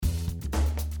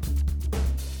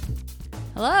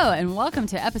Hello, and welcome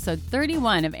to episode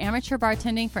 31 of Amateur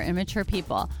Bartending for Immature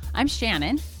People. I'm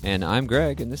Shannon. And I'm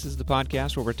Greg, and this is the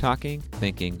podcast where we're talking,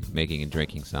 thinking, making, and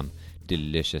drinking some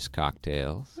delicious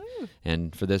cocktails. Ooh.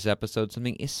 And for this episode,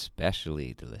 something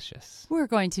especially delicious. We're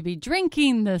going to be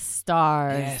drinking the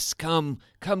stars. Yes, come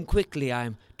quickly,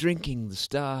 I'm drinking the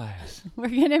stars. We're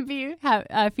going to be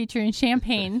featuring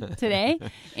champagne today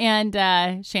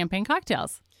and champagne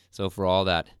cocktails. So for all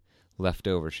that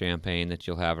leftover champagne that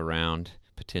you'll have around,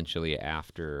 potentially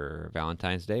after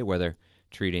Valentine's Day, whether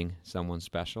treating someone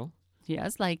special.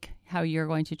 Yes, like how you're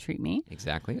going to treat me.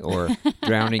 Exactly. Or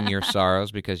drowning your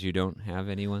sorrows because you don't have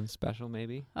anyone special,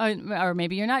 maybe. Or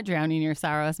maybe you're not drowning your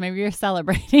sorrows. Maybe you're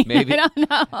celebrating. Maybe. I don't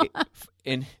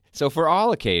know. So for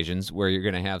all occasions where you're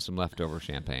going to have some leftover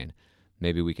champagne,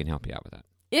 maybe we can help you out with that.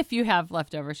 If you have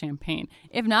leftover champagne.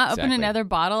 If not, Exactly. Open another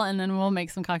bottle, and then we'll make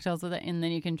some cocktails with it, and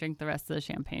then you can drink the rest of the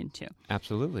champagne, too.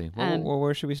 Absolutely. Well,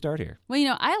 where should we start here? Well, you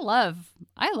know, I love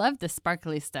the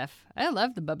sparkly stuff. I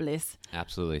love the bubblies.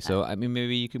 Absolutely. So, I mean,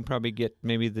 maybe you can probably get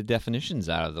maybe the definitions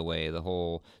out of the way, the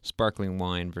whole sparkling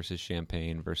wine versus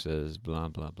champagne versus blah,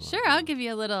 blah, blah. Sure, I'll give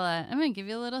you a little, I'm going to give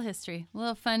you a little history, a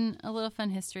little fun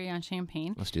history on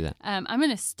champagne. Let's do that. I'm going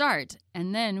to start,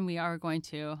 and then we are going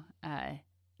to,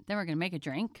 then we're going to make a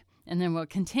drink, and then we'll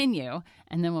continue,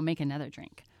 and then we'll make another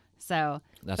drink. So,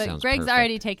 That but sounds Greg's perfect.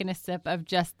 already taken a sip of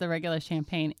just the regular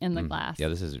champagne in the glass. Yeah,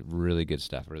 this is really good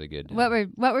stuff. Really good. What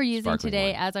we're using sparkling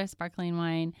today wine. as our sparkling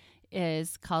wine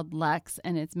is called Lux,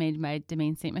 and it's made by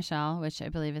Domaine Saint Michel, which I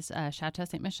believe is Chateau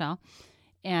Saint Michel,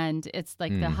 and it's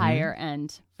like the higher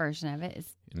end version of it.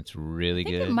 It's really I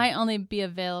think good. it might only be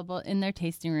available in their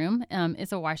tasting room.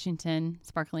 It's a Washington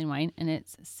sparkling wine, and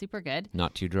it's super good.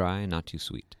 Not too dry, not too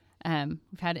sweet.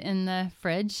 We've had it in the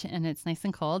fridge, and it's nice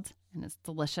and cold, and it's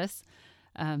delicious.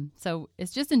 So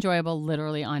it's just enjoyable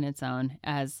literally on its own,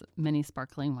 as many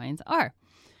sparkling wines are.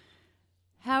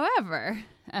 However,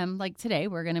 like today,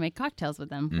 we're going to make cocktails with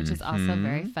them, which is also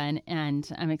very fun, and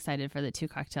I'm excited for the two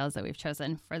cocktails that we've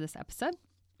chosen for this episode.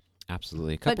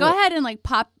 Absolutely. But go ahead and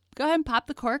pop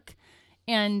the cork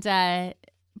and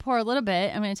pour a little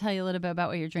bit. I'm going to tell you a little bit about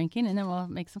what you're drinking, and then we'll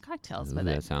make some cocktails with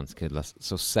it. That sounds good.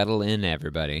 So settle in,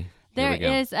 everybody. There Here we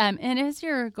go. is, and as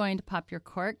you're going to pop your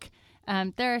cork,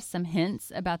 there are some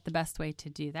hints about the best way to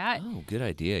do that. Oh, good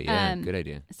idea. Yeah, good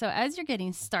idea. So as you're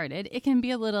getting started, it can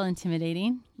be a little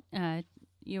intimidating.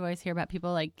 You always hear about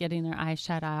people like getting their eyes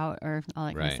shut out or all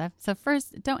that kind of Right. stuff. So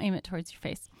first, don't aim it towards your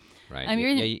face. Right.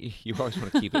 you're- You always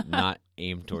want to keep it not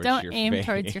aimed towards your face. Don't aim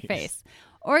towards your face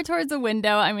or towards a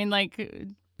window. I mean,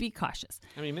 be cautious.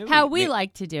 I mean, maybe How we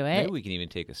like to do it. Maybe we can even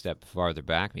take a step farther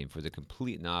back. I mean, for the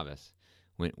complete novice,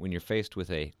 when you're faced with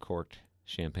a corked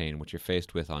champagne, what you're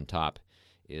faced with on top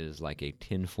is like a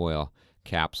tinfoil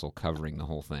capsule covering the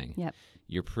whole thing. Yep.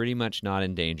 You're pretty much not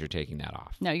in danger taking that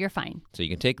off. No, you're fine. So you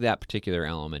can take that particular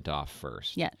element off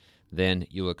first. Yeah. Then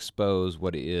you'll expose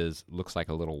what looks like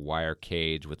a little wire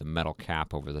cage with a metal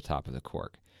cap over the top of the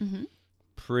cork. Mm-hmm.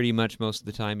 Pretty much most of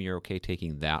the time you're okay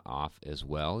taking that off as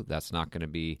well. It's not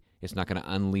going to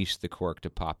unleash the cork to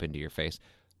pop into your face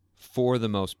for the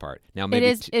most part. Now maybe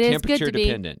it is good temperature to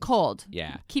dependent. be cold.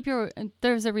 Yeah.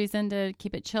 There's a reason to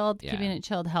keep it chilled. Yeah. Keeping it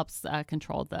chilled helps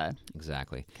control the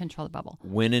bubble.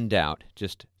 When in doubt,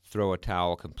 just throw a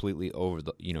towel completely over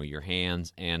your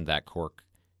hands and that cork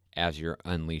as you're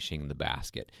unleashing the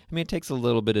basket. I mean, it takes a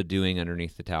little bit of doing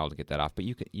underneath the towel to get that off, but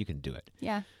you can do it.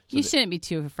 Yeah. You shouldn't be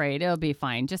too afraid. It'll be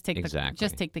fine. Just take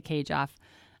the cage off.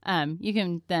 You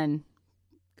can then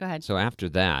go ahead. So after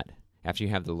you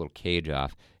have the little cage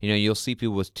off, you'll see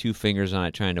people with two fingers on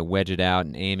it trying to wedge it out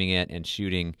and aiming it and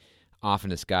shooting off in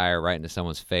the sky or right into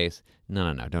someone's face.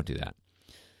 No, don't do that.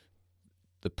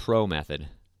 The pro method,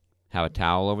 have a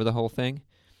towel over the whole thing,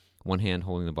 one hand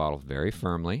holding the bottle very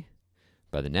firmly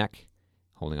by the neck,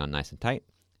 holding on nice and tight.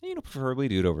 And, preferably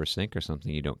do it over a sink or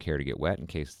something you don't care to get wet in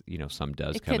case, some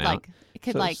does come out. It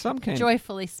could some can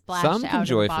joyfully splash Some out can of the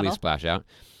joyfully bottle. splash out.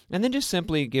 And then just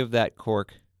simply give that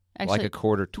cork like a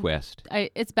quarter twist.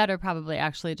 It's better probably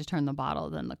actually to turn the bottle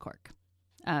than the cork.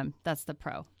 That's the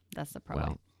pro. way.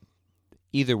 Well,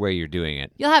 either way you're doing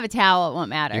it, You'll have a towel. It won't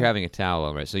matter. you're having a towel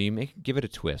over it. So give it a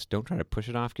twist. Don't try to push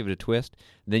it off. Give it a twist.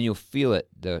 Then you'll feel it.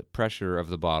 The pressure of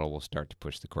the bottle will start to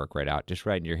push the cork right out, just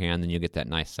right in your hand. Then you'll get that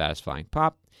nice satisfying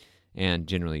pop. And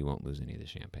generally you won't lose any of the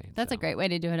champagne. That's a great way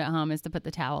to do it at home, is to put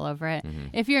the towel over it. Mm-hmm.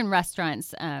 If you're in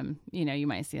restaurants, you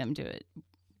might see them do it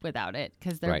without it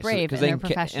because they're Right. brave and they're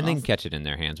professionals. And they can catch it in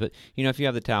their hands. But, if you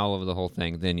have the towel over the whole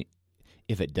thing, then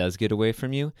if it does get away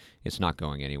from you, it's not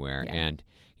going anywhere. Yeah. And,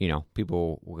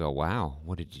 people will go, wow,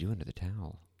 what did you do under the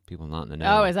towel? People not in the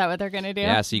know. Oh, is that what they're going to do?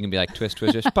 Yeah, so you can be like, twist,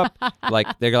 twist, twist, pop.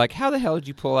 Like, they're like, how the hell did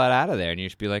you pull that out of there? And you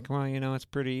just be like, well, it's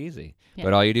pretty easy. Yeah.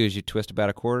 But all you do is you twist about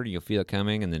a quarter, you'll feel it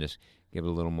coming, and then just give it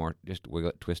a little more, just wiggle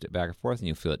it, twist it back and forth, and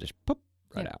you'll feel it just pop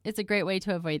right out. It's a great way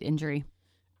to avoid injury.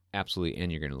 Absolutely,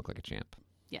 and you're going to look like a champ.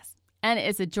 Yes. And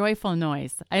it's a joyful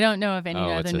noise. I don't know of any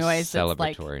other noise that's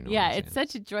like, noise. Yeah, it's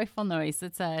such a joyful noise.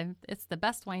 It's the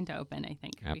best wine to open, I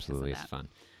think. Absolutely, it's fun.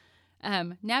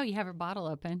 Now you have a bottle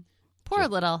open. Pour a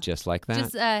little. Just like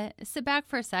that. Just sit back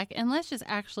for a sec, and let's just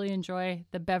actually enjoy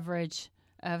the beverage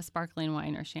of sparkling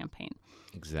wine or champagne.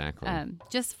 Exactly.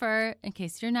 Just in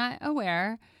case you're not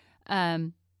aware,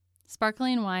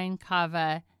 sparkling wine,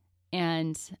 cava,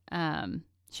 and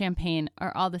champagne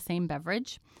are all the same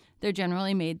beverage. They're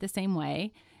generally made the same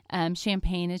way.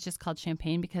 Champagne is just called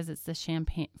champagne because it's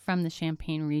from the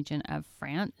Champagne region of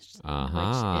France,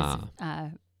 which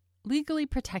is legally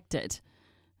protected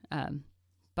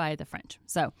by the French.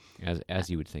 So, as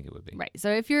you would think it would be. Right.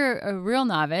 So if you're a real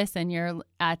novice and you're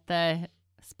at the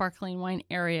sparkling wine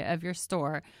area of your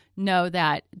store, know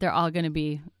that they'll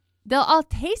all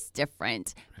taste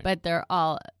different, right, but they're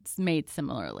all made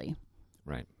similarly.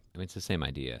 Right. I mean, it's the same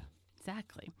idea.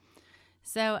 Exactly.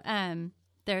 So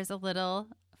there's a little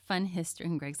fun history,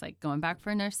 and Greg's like going back for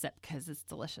another sip because it's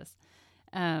delicious.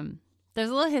 There's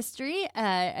a little history.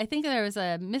 I think there was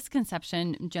a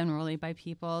misconception generally by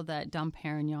people that Dom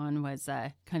Perignon was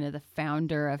kind of the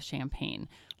founder of champagne,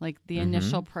 like the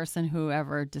initial person who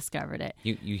ever discovered it.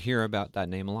 You hear about that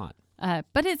name a lot,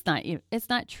 but it's not. It's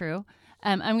not true.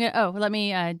 Let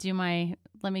me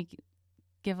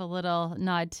give a little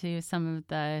nod to some of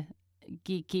the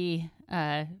geeky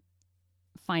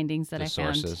findings that I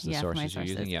found. The sources you're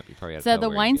using? Yep, you probably have to So the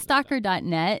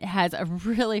winestalker.net has a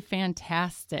really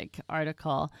fantastic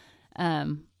article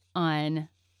on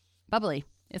bubbly.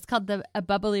 It's called A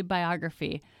Bubbly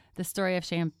Biography, the story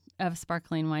of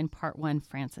sparkling wine, Part 1,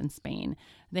 France and Spain.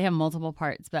 They have multiple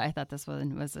parts, but I thought this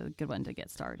one was a good one to get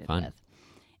started with.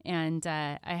 And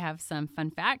I have some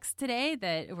fun facts today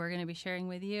that we're going to be sharing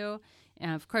with you.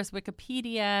 Of course,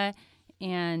 Wikipedia,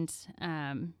 and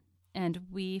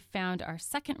we found our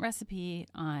second recipe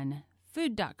on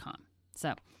food.com.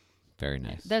 So very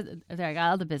nice. There I got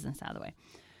all the business out of the way.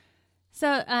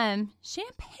 So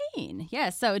champagne. Yeah,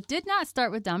 so it did not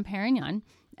start with Dom Perignon.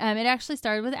 It actually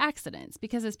started with accidents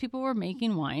because as people were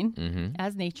making wine,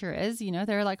 as nature is,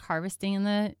 they're like harvesting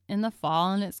in the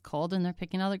fall and it's cold and they're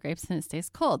picking all the grapes and it stays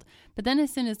cold. But then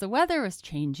as soon as the weather was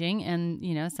changing and,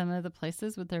 some of the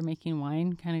places where they're making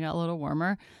wine kind of got a little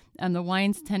warmer, the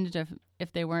wines tended to,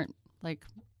 if they weren't like,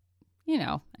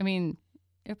 it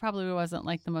probably wasn't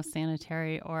like the most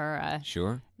sanitary or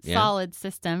solid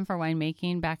system for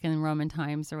winemaking back in Roman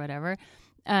times or whatever,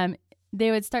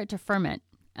 they would start to ferment.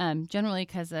 Generally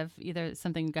because of either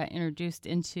something got introduced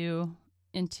into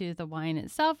the wine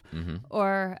itself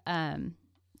or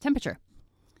temperature.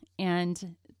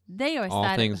 And they always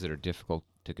all things that are difficult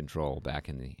to control back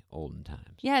in the olden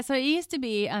times. Yeah, so it used to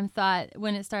be thought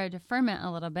when it started to ferment a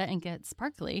little bit and get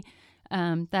sparkly,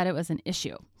 that it was an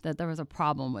issue, that there was a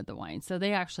problem with the wine. So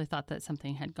they actually thought that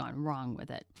something had gone wrong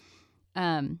with it.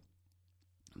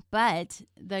 But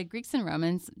the Greeks and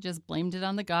Romans just blamed it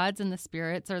on the gods and the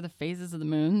spirits or the phases of the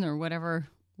moon or whatever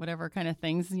kind of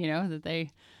things, that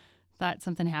they thought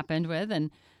something happened with. And,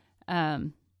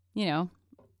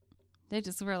 they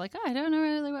just were like, I don't know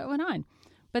really what went on.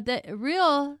 But the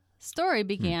real story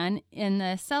began in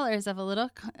the cellars of a little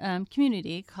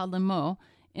community called Le Maux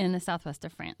in the southwest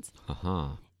of France.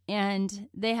 And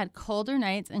they had colder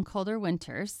nights and colder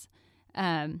winters.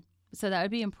 So that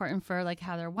would be important for like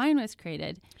how their wine was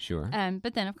created. Sure.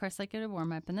 But then, of course, like it would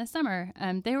warm up in the summer.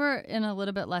 They were in a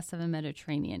little bit less of a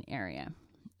Mediterranean area.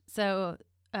 So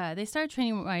they started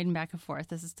trading wine back and forth.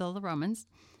 This is still the Romans.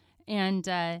 And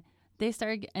they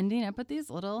started ending up with these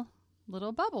little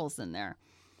bubbles in there.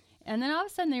 And then all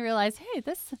of a sudden they realized, hey,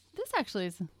 this actually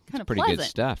is kind of pretty pleasant. Good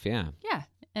stuff, yeah. Yeah.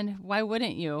 And why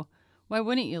wouldn't you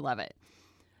love it?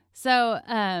 So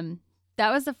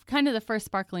that was kind of the first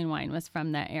sparkling wine was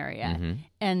from that area.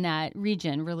 And that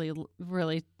region really,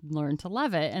 really learned to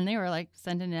love it. And they were like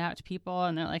sending it out to people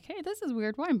and they're like, hey, this is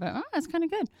weird wine, but it's kind of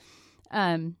good.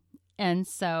 And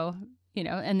so,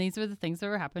 and these were the things that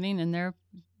were happening in their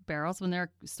barrels when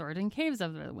they're stored in caves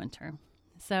over the winter.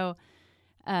 So,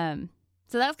 so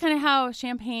that's kind of how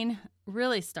champagne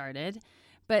really started.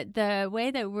 But the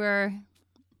way that we're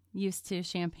used to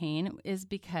champagne is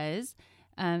because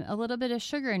a little bit of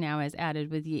sugar now is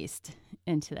added with yeast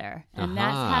into there. And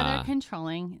that's how they're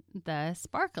controlling the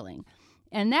sparkling.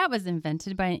 And that was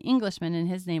invented by an Englishman, and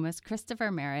his name was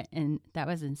Christopher Merritt, and that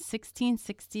was in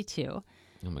 1662.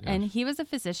 Oh, my gosh. And he was a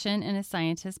physician and a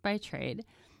scientist by trade.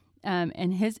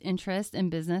 And his interest in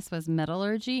business was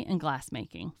metallurgy and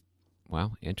glassmaking.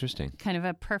 Wow, interesting. Kind of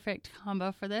a perfect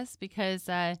combo for this because...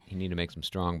 you need to make some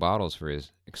strong bottles for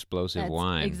his explosive that's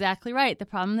wine. Exactly right. The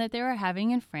problem that they were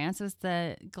having in France was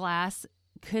the glass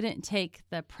couldn't take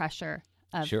the pressure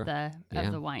of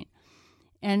the wine.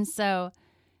 And so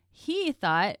he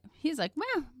thought, he's like,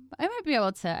 well, I might be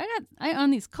able to, I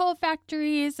own these coal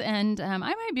factories and I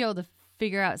might be able to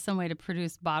figure out some way to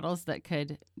produce bottles that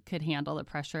could handle the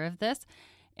pressure of this.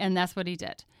 And that's what he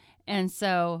did. And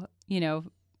so,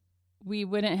 we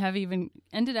wouldn't have even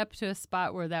ended up to a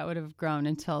spot where that would have grown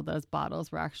until those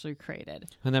bottles were actually created.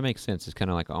 And that makes sense. It's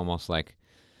kind of like almost like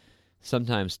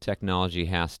sometimes technology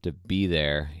has to be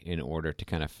there in order to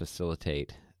kind of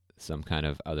facilitate some kind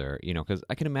of other, because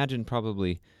I can imagine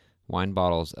probably wine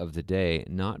bottles of the day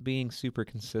not being super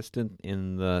consistent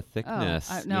in the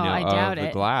thickness I doubt of the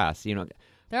it. glass.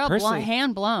 They're all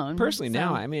hand blown. Personally,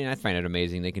 now, I find it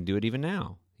amazing they can do it even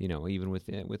now. Even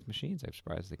with machines, I'm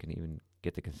surprised they can even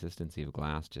get the consistency of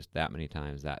glass just that many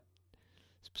times, that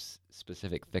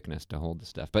specific thickness to hold the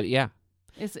stuff. But yeah,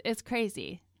 it's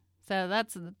crazy. So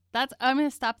that's. I'm going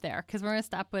to stop there because we're going to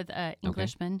stop with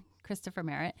Englishman Christopher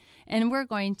Merritt, and we're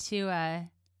going to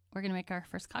make our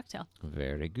first cocktail.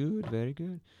 Very good, very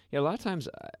good. Yeah, a lot of times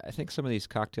I think some of these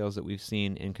cocktails that we've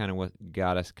seen and kind of what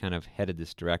got us kind of headed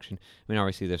this direction. I mean,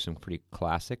 obviously there's some pretty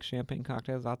classic champagne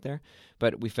cocktails out there,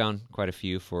 but we found quite a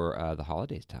few for the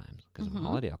holidays times because of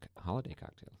holiday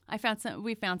cocktails.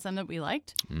 We found some that we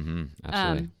liked. Mm-hmm,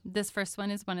 absolutely. This first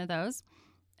one is one of those.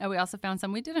 We also found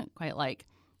some we didn't quite like,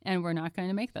 and we're not going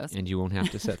to make those. And you won't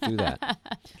have to sit through that.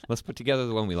 Let's put together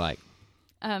the one we like.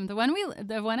 The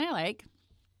one I like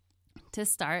to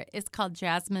start is called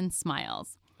Jasmine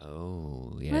Smiles.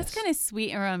 Oh, yes. Well, it's kind of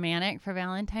sweet and romantic for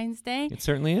Valentine's Day. It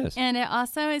certainly is. And it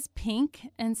also is pink,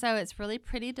 and so it's really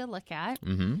pretty to look at.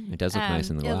 Mm-hmm. It does look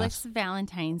nice in the glass. It looks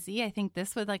Valentine's-y. I think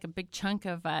this with like a big chunk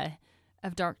of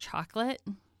dark chocolate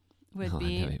would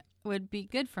be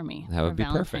good for me. That would be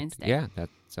Valentine's perfect. Day. Yeah, that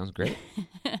sounds great.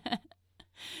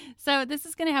 So this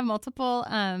is going to have multiple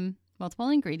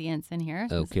ingredients in here.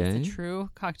 Okay. It's a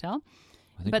true cocktail.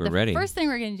 I think we're ready. But the first thing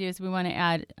we're going to do is we want to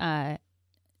add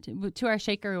to our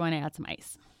shaker. We want to add some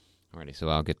ice. Alrighty, so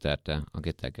I'll get that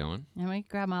going. And we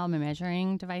grab all my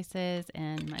measuring devices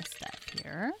and my stuff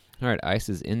here. All right, ice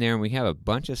is in there, and we have a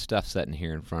bunch of stuff sitting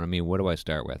here in front of me. What do I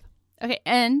start with? Okay,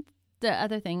 and the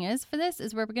other thing is for this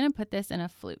is we're going to put this in a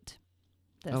flute.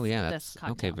 That's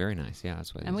okay. Very nice. Yeah,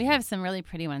 that's what. And we have some really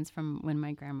pretty ones from when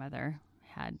my grandmother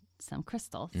had some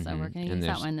crystal, so we're going to use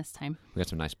that one this time. We got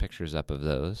some nice pictures up of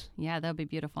those. Yeah, that'll be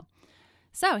beautiful.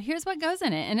 So here's what goes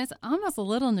in it, and it's almost a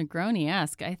little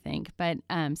Negroni-esque, I think. But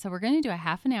so we're going to do a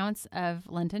half an ounce of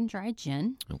London Dry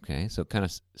Gin. Okay, so kind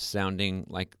of sounding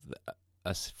like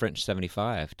a French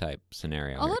 75 type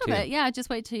scenario. A little bit, yeah. Just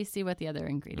wait till you see what the other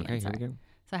ingredients are. Okay, here we go.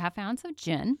 So a half ounce of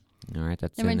gin. All right,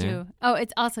 that's in there.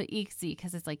 It's also easy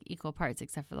because it's like equal parts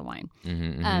except for the wine.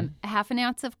 A half an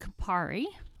ounce of Campari.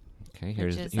 Okay,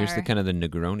 here's the kind of the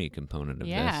Negroni component of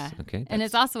this. Okay, and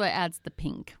it's also what adds the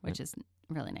pink, which is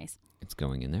really nice. It's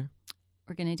going in there.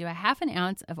 We're going to do a half an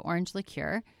ounce of orange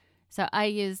liqueur. So I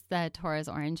use the Torres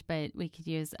orange, but we could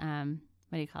use, what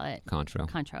do you call it?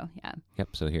 Cointreau, yeah.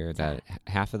 Yep, so here,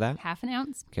 half of that? Half an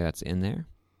ounce. Okay, that's in there.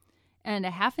 And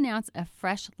a half an ounce of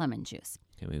fresh lemon juice.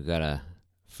 Okay, we've got a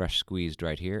fresh squeezed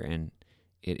right here, and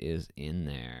it is in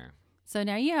there. So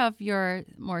now you have your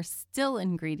more still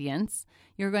ingredients.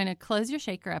 You're going to close your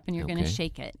shaker up, and you're going to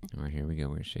shake it. All right, here we go.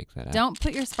 We're going to shake that up. Don't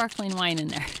put your sparkling wine in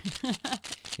there.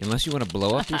 Unless you want to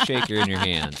blow up your shaker in your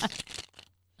hands.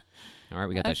 All right,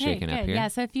 we got that shaken up here. Yeah,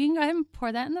 so if you can go ahead and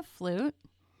pour that in the flute.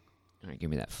 All right, give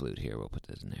me that flute here. We'll put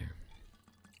this in there.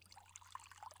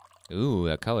 Ooh,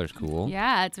 that color's cool.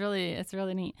 Yeah, it's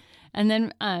really neat. And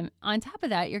then on top of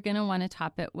that, you're going to want to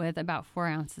top it with about 4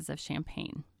 ounces of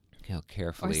champagne. Okay, I'll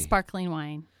carefully. Or sparkling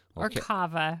wine. Or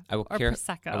cava. Or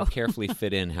Prosecco. I will carefully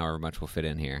fit in however much will fit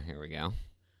in here. Here we go.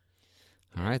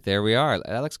 All right, there we are.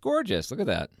 That looks gorgeous. Look at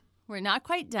that. We're not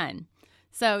quite done.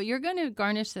 So you're going to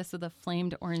garnish this with a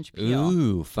flamed orange peel.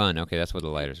 Ooh, fun. Okay, that's what the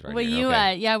lighter's right will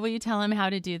here. You, will you tell him how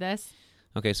to do this?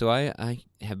 Okay, so I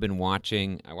have been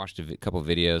watching. I watched a couple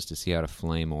videos to see how to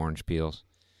flame orange peels,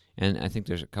 and I think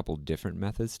there's a couple different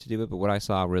methods to do it. But what I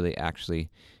saw really actually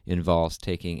involves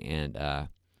taking and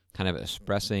kind of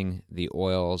expressing the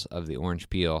oils of the orange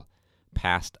peel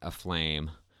past a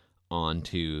flame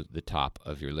onto the top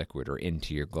of your liquid or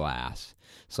into your glass.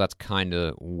 So that's kind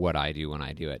of what I do when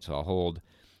I do it. So I'll hold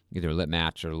either a lit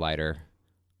match or lighter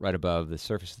right above the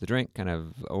surface of the drink, kind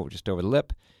of just over the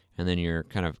lip, and then you're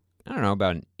kind of, I don't know,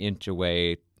 about an inch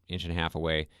away, inch and a half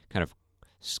away, kind of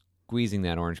squeezing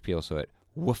that orange peel so it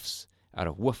woofs out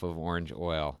a woof of orange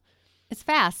oil. It's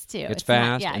fast, too. It's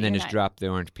fast, not, and then just drop the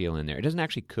orange peel in there. It doesn't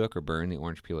actually cook or burn the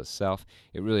orange peel itself.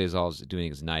 It really is all it's doing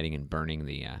is igniting and burning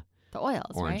the oils,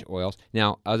 orange right? oils.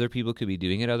 Now, other people could be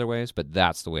doing it other ways, but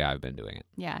that's the way I've been doing it.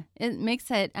 Yeah. It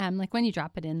makes it, like when you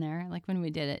drop it in there, like when we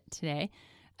did it today,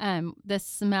 the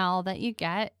smell that you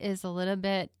get is a little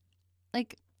bit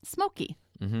like smoky.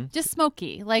 Mm-hmm. Just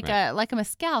smoky, like Right. a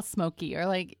mezcal smoky, or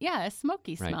a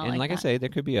smoky Right, smell. and like I that. say, there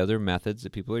could be other methods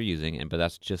that people are using, but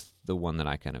that's just the one that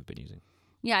I kind of been using.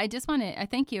 Yeah, I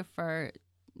thank you for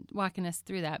walking us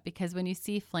through that, because when you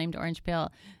see flamed orange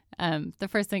peel, the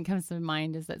first thing that comes to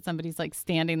mind is that somebody's like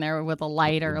standing there with a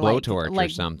light or a like blowtorch or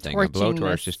something. A torching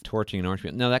blowtorch this- just torching an orange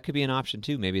peel. No, that could be an option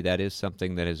too. Maybe that is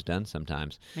something that is done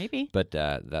sometimes, maybe. but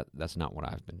that's not what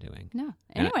I've been doing. No.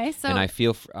 And Anyway, and I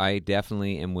feel I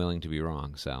definitely am willing to be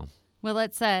wrong. So well,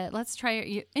 let's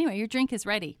try. Anyway, your drink is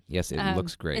ready. yes, it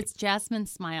looks great. It's Jasmine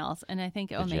Smiles, and I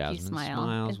think it will make you Jasmine smile.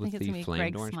 Smiles I with think it's the gonna be flamed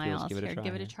Greg orange peels. Smiles. Give it a Here, try.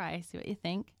 give it a try. See what you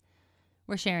think.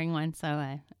 We're sharing one, so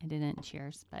I didn't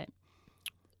cheers, but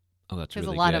Oh, that's there's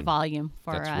really a lot good. of volume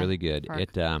for That's really good. for our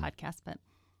It podcast. But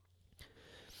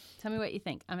tell me what you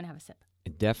think. I'm gonna have a sip.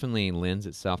 it definitely lends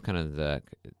itself kind of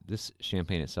this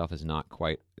champagne itself is not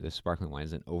quite the sparkling wine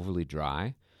isn't overly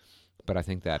dry, but I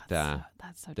think that That's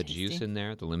so the tasty. juice in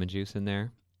there, the lemon juice in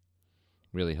there,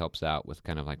 really helps out with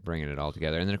kind of like bringing it all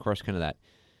together. And then of course, kind of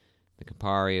the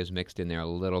Campari is mixed in there a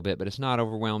little bit, but it's not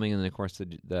overwhelming. And then of course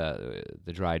the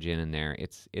dry gin in there,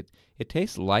 it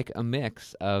tastes like a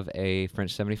mix of a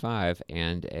French 75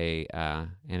 and a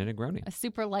Negroni. A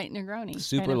super light Negroni.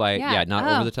 Super kind of. light, yeah, not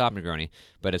over Oh, the top Negroni,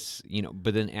 but it's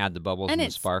but then add the bubbles and the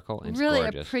it's sparkle, and it's really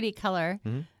gorgeous. a pretty color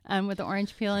with the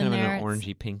orange peel kind in of there. an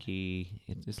orangey, pinky.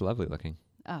 It's lovely looking.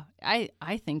 Oh,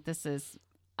 I think this is.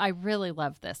 I really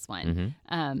love this one.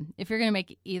 Mm-hmm. If you're going to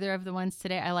make either of the ones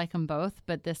today, I like them both,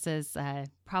 but this is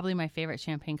probably my favorite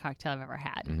champagne cocktail I've ever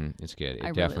had. Mm-hmm. It's good. It I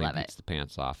really definitely love beats the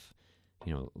pants off. A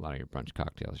lot of your brunch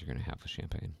cocktails you're going to have with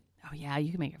champagne. Oh, yeah, you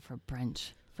can make it for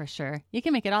brunch for sure. You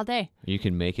can make it all day. You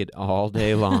can make it all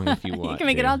day long if you want. You can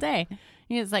make it to. all day.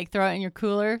 You just like throw it in your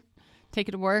cooler, take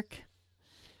it to work.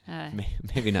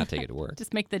 Maybe not take it to work.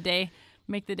 Just make the day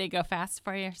go fast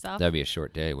for yourself. That'd be a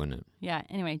short day, wouldn't it? Yeah.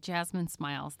 Anyway, Jasmine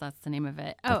Smiles. That's the name of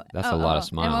it. That's a lot of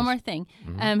smiles. And one more thing.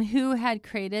 Mm-hmm. Who had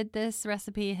created this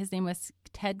recipe? His name was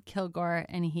Ted Kilgore,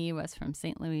 and he was from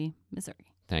St. Louis,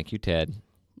 Missouri. Thank you, Ted.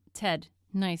 Ted,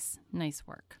 nice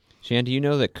work. Shan, do you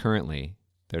know that currently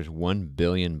there's 1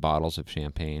 billion bottles of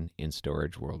champagne in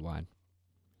storage worldwide?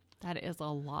 That is a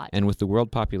lot. And with the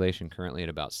world population currently at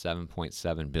about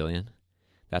 7.7 billion,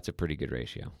 that's a pretty good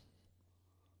ratio.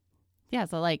 Yeah,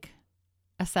 so like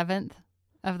a seventh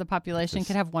of the population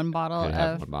could have one bottle Could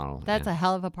have of. one bottle. That's yeah. a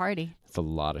hell of a party. That's a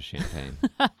lot of champagne.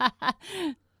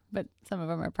 But some of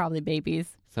them are probably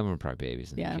babies. Some of them are probably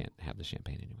babies and Yeah. they can't have the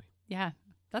champagne anyway. Yeah,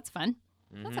 that's fun.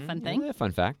 That's a fun Mhm. thing. Yeah,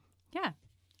 fun fact. Yeah.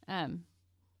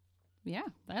 Yeah,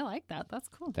 I like that. That's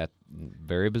cool. That's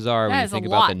very bizarre That when you is a think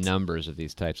about the lot. numbers of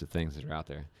these types of things that are out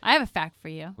there. I have a fact for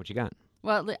you. What you got?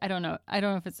 Well, I don't know. I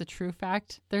don't know if it's a true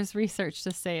fact. There's research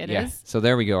to say it is. yeah. So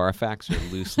there we go. Our facts are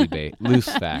loosely loose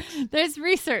facts. There's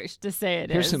research to say it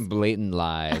Here's is. some blatant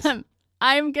lies.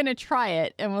 I'm going to try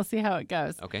it and we'll see how it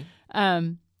goes. Okay.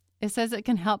 It says it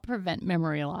can help prevent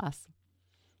memory loss.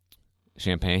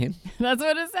 Champagne? That's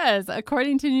what it says.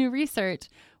 According to new research,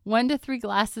 1 to 3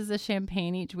 glasses of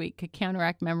champagne each week could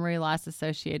counteract memory loss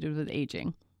associated with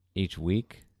aging. Each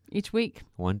week? Each week.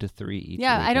 1 to 3 each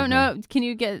Yeah, week. I don't Okay. know. Can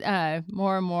you get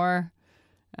more and more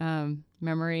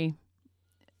memory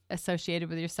associated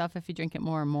with yourself if you drink it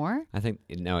more and more? I think,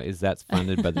 no, is that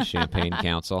funded by the Champagne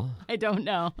Council? I don't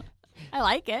know. I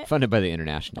like it. Funded by the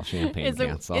International Champagne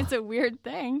Council. It's a weird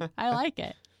thing. I like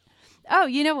it. Oh,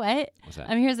 you know what? What's that?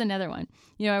 Here's another one.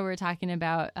 We were talking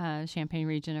about Champagne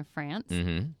region of France.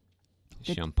 Mm-hmm.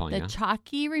 The Champagne.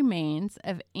 chalky remains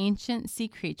of ancient sea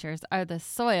creatures are the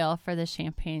soil for the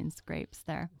Champagne grapes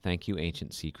there. Thank you,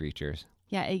 ancient sea creatures.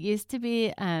 Yeah, it used to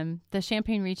be the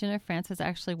Champagne region of France was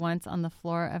actually once on the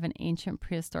floor of an ancient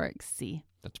prehistoric sea.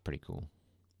 That's pretty cool.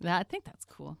 I think that's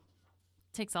cool.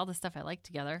 Takes all the stuff I like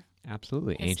together.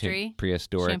 Absolutely. History, ancient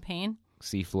prehistoric Champagne.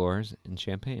 sea floors and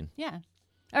champagne. Yeah.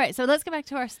 All right, so let's get back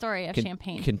to our story of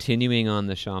champagne. Continuing on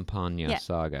the Champagne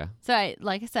saga. So,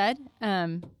 like I said,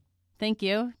 thank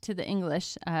you to the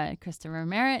English, Christopher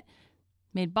Merritt.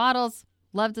 Made bottles,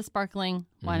 loved the sparkling,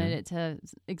 wanted it to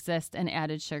exist, and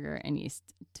added sugar and yeast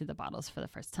to the bottles for the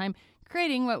first time,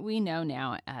 creating what we know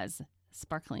now as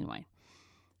sparkling wine.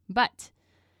 But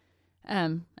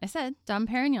I said Dom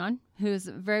Perignon, who's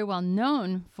very well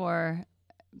known for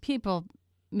people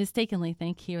mistakenly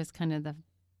think he was kind of the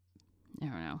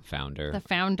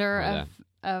founder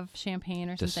of champagne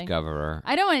or something. Discoverer.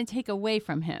 I don't want to take away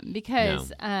from him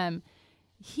because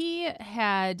he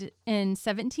had in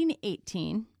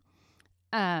 1718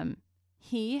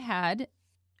 he had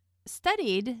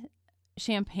studied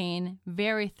champagne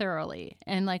very thoroughly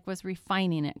and was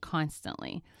refining it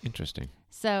constantly. Interesting.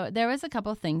 So there was a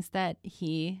couple things that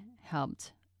he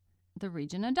helped the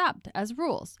region adopt as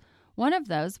rules. One of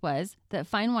those was that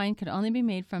fine wine could only be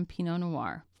made from Pinot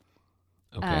Noir.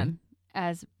 Okay.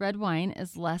 As red wine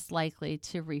is less likely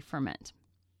to re-ferment.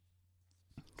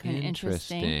 Kind of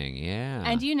interesting. Yeah.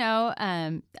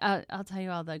 And I'll tell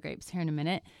you all the grapes here in a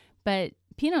minute, but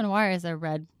Pinot Noir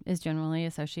is generally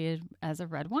associated as a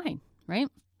red wine, right?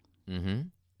 Mm-hmm.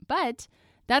 But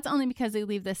that's only because they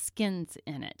leave the skins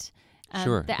in it.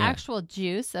 Sure. The actual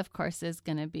juice, of course, is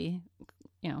going to be,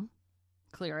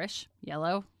 clearish,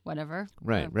 yellow, whatever.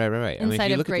 Right.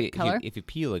 Inside of grape color. If you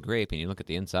peel a grape and you look at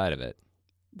the inside of it,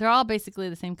 they're all basically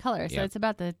the same color. So Yep.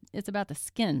 it's about the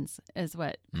skins is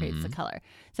what creates the color.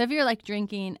 So if you're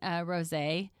drinking a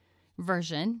rosé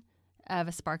version of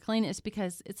a sparkling, it's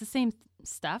because it's the same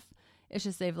stuff. It's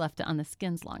just they've left it on the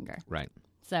skins longer. right.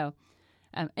 So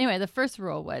anyway, the first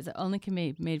rule was it only can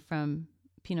be made from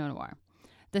Pinot Noir.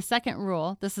 The second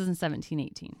rule, this is in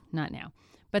 1718, not now,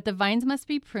 but the vines must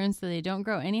be pruned so they don't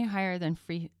grow any higher than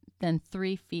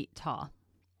 3 feet tall.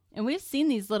 And we've seen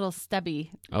these little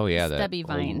stubby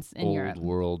vines in Europe. Old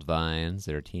world vines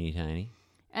that are teeny tiny.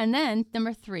 And then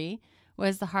number 3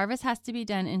 was the harvest has to be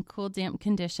done in cool, damp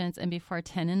conditions and before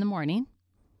 10 in the morning.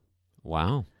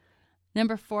 Wow.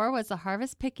 Number 4 was the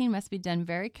harvest picking must be done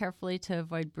very carefully to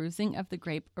avoid bruising of the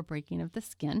grape or breaking of the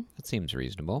skin. That seems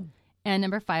reasonable. And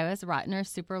number 5 was rotten or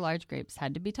super large grapes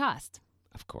had to be tossed.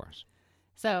 Of course.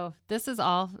 So this is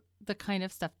all the kind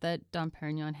of stuff that Dom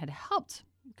Perignon had helped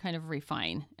kind of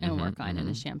refine and work on in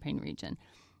the Champagne region.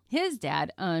 His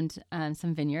dad owned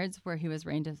some vineyards where he was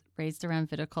raised around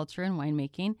viticulture and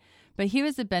winemaking, but he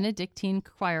was a Benedictine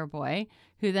choir boy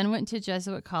who then went to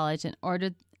Jesuit college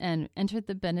and entered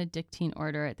the Benedictine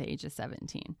order at the age of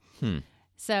 17.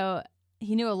 So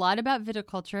he knew a lot about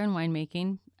viticulture and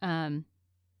winemaking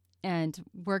and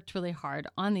worked really hard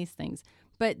on these things,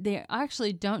 but they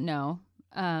actually don't know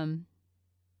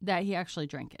that he actually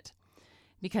drank it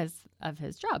because of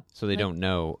his job. So they don't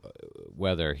know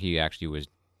whether he actually was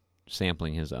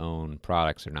sampling his own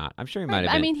products or not. I'm sure he might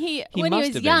have been. I mean, when he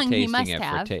was young, he must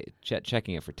have.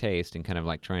 Checking it for taste and kind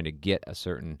of trying to get a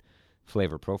certain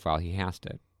flavor profile. He has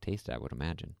to taste it, I would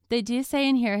imagine. They do say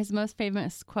in here his most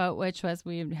famous quote, which was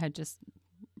we had just...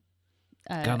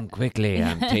 come quickly,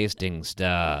 I'm tasting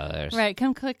stars. Right,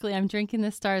 come quickly, I'm drinking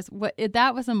the stars.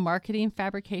 That was a marketing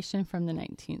fabrication from the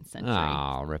 19th century.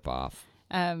 Oh, rip off.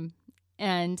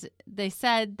 And they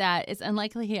said that it's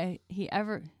unlikely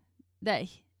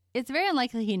it's very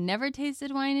unlikely he never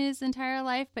tasted wine in his entire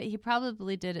life, but he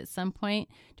probably did at some point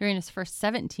during his first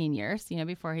 17 years,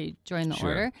 before he joined the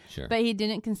order. Sure. But he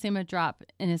didn't consume a drop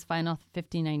in his final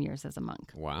 59 years as a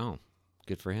monk. Wow.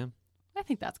 Good for him. I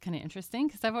think that's kind of interesting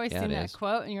because I've always seen that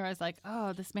quote and you're always like,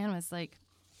 oh, this man was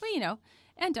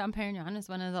and Dom Perignon is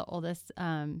one of the oldest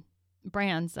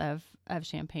brands of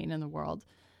champagne in the world.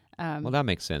 Well, that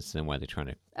makes sense then why they're trying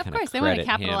to of course, they want to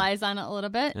capitalize on it a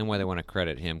little bit. And why they want to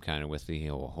credit him kind of with the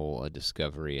whole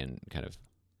discovery and kind of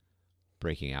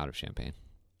breaking out of champagne.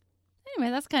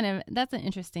 Anyway, that's an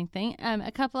interesting thing.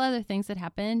 A couple other things that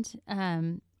happened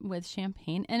with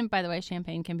champagne. And by the way,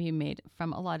 champagne can be made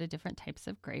from a lot of different types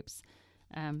of grapes.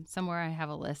 Somewhere I have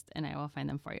a list and I will find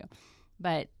them for you.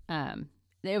 But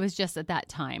it was just at that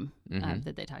time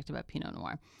that they talked about Pinot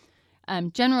Noir.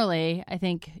 Generally, I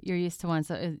think you're used to ones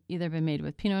that have either been made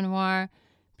with Pinot Noir,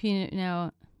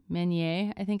 Pinot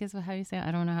Meunier, I think is how you say it.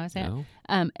 I don't know how to say it.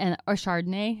 Or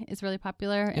Chardonnay is really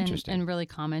popular and really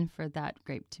common for that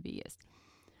grape to be used.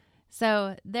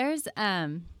 So there's,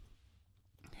 have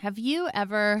you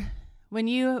ever, when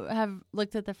you have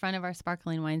looked at the front of our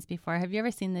sparkling wines before, have you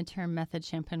ever seen the term Method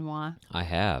Champenois? I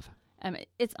have.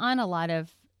 It's on a lot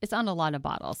of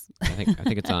bottles. I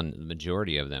think it's on the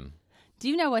majority of them. Do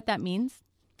you know what that means?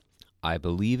 I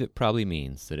believe it probably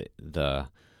means that the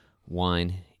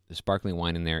sparkling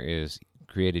wine in there is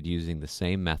created using the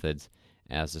same methods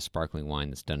as the sparkling wine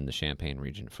that's done in the Champagne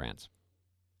region of France.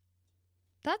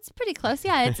 That's pretty close.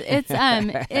 Yeah, it's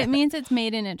it means it's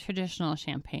made in a traditional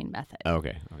champagne method.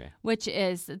 Okay. Which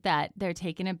is that they're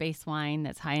taking a base wine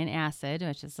that's high in acid,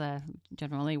 which is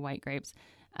generally white grapes,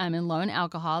 and low in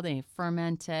alcohol. They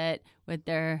ferment it with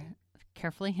their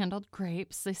carefully handled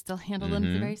grapes. They still handle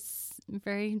them very,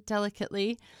 very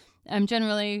delicately.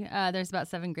 Generally, there's about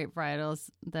 7 grape varietals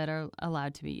that are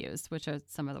allowed to be used, which are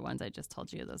some of the ones I just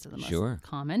told you. Those are the most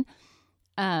common.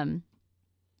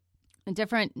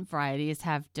 Different varieties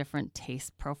have different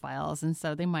taste profiles, and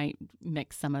so they might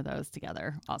mix some of those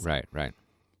together also. Right.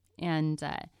 And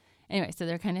anyway, so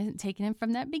they're kind of taking it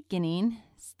from that beginning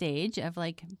stage of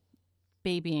like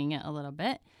babying it a little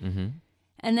bit. Mm-hmm.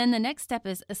 And then the next step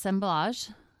is assemblage,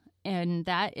 and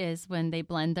that is when they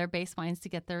blend their base wines to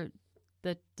get the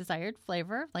desired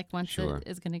flavor, like once it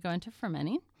is going to go into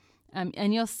fermenting.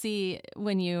 And you'll see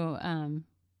when you,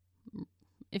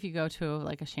 if you go to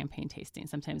like a champagne tasting,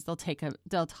 sometimes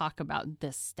they'll talk about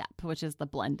this step, which is the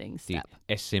blending step.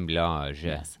 The assemblage,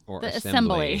 yes. Or the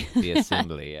assembly. The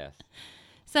assembly, yes.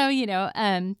 So,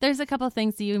 there's a couple of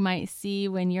things that you might see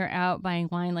when you're out buying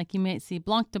wine. Like you might see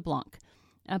Blanc de Blanc.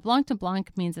 Blanc de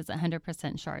Blanc means it's 100%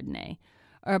 Chardonnay.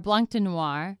 Or Blanc de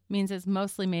Noir means it's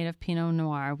mostly made of Pinot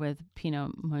Noir with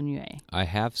Pinot Meunier. I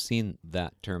have seen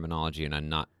that terminology, and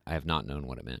I have not known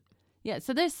what it meant. Yeah,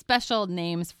 so there's special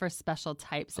names for special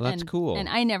types. Oh, that's cool. And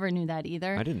I never knew that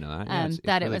either. I didn't know that. Yeah, it's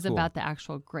that really it was cool. about the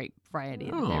actual grape variety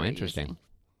that they Oh, were interesting.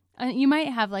 using. You might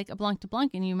have like a Blanc de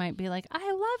Blanc, and you might be like,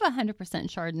 I love 100%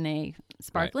 Chardonnay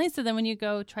sparkling. Right. So then when you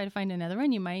go try to find another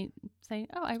one, you might say,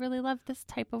 oh, I really love this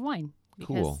type of wine.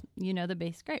 Because you know the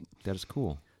base grape. That is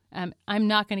cool. I'm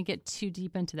not going to get too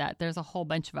deep into that. There's a whole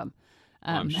bunch of them.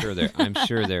 I'm sure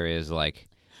there is like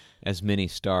as many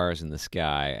stars in the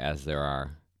sky as there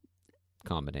are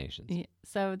combinations. Yeah,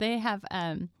 so they have,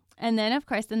 and then of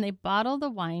course, then they bottle the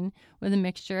wine with a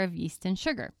mixture of yeast and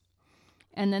sugar.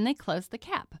 And then they close the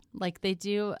cap. Like they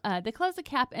do, they close the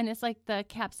cap, and it's like the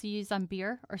caps you use on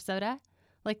beer or soda,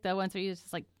 like the ones where you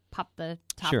just like pop the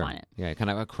top on it. Yeah, kind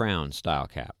of a crown style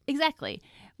cap. Exactly.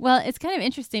 Well, it's kind of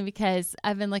interesting because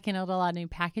I've been looking at a lot of new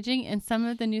packaging, and some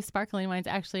of the new sparkling wines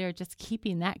actually are just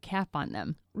keeping that cap on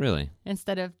them. Really?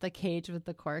 Instead of the cage with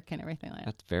the cork and everything like that.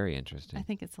 That's very interesting. I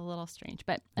think it's a little strange,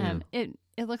 but it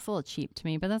looks a little cheap to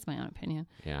me, but that's my own opinion.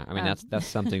 Yeah, I mean, that's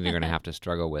something they're going to have to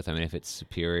struggle with. I mean, if it's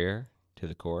superior to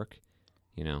the cork,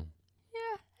 Yeah,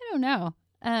 I don't know.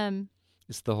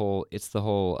 It's the whole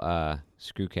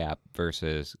screw cap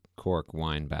versus cork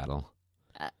wine battle.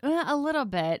 A little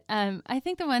bit. I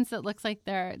think the ones that looks like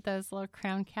those little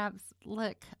crown caps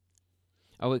look.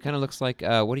 Oh, it kind of looks like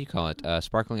what do you call it?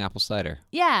 Sparkling apple cider.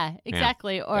 Yeah,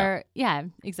 exactly. Yeah. Or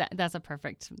exactly. That's a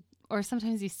perfect. Or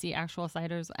sometimes you see actual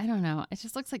ciders. I don't know. It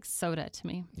just looks like soda to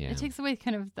me. Yeah. It takes away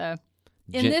kind of the.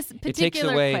 In this particular it takes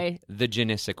away case, the je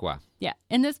ne sais quoi. Yeah.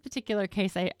 In this particular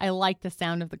case, I like the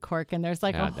sound of the cork, and there's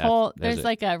like there's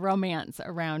a romance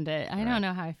around it. I don't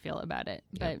know how I feel about it,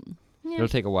 but it'll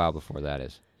take a while before that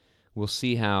is. We'll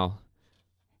see how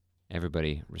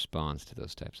everybody responds to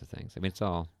those types of things. I mean,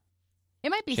 it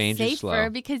might be safer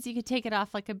because you could take it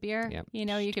off like a beer. Yep.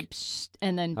 You could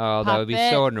and then that would be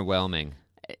so underwhelming.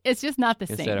 It's just not the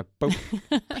same. Instead of boom.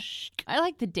 I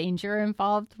like the danger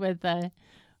involved with a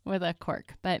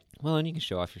cork, but and you can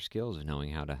show off your skills of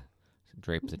knowing how to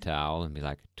drape the towel and be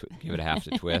like, give it a half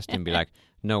a twist and be like,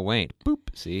 no, wait,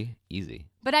 boop, see, easy.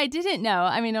 But I didn't know.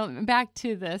 I mean, back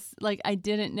to this, like I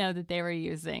didn't know that they were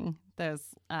using those.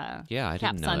 I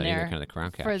didn't know that either. Kind of the crown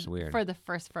caps, weird for the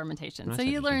first fermentation. So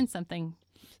you learned something.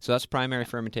 So that's primary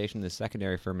fermentation. The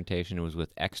secondary fermentation was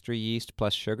with extra yeast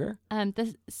plus sugar.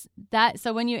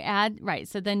 So when you add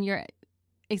so then you're.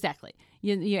 Exactly.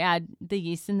 You add the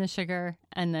yeast and the sugar,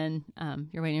 and then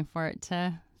you're waiting for it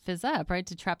to fizz up, right,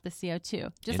 to trap the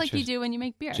CO2, just like you do when you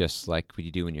make beer. Just like what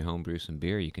you do when you homebrew some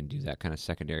beer, you can do that kind of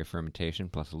secondary fermentation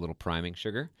plus a little priming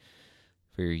sugar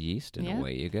for your yeast, and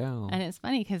away you go. And it's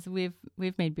funny because we've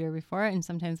made beer before, and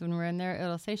sometimes when we're in there,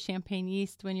 it'll say champagne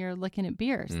yeast when you're looking at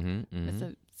beers.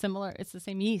 It's the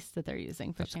same yeast that they're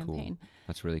using for champagne. Cool.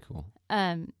 That's really cool.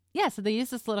 So they use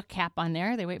this little cap on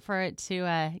there. They wait for it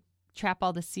to trap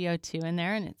all the CO2 in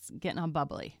there, and it's getting all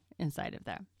bubbly inside of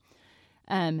there.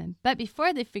 But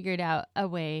before they figured out a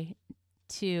way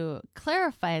to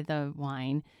clarify the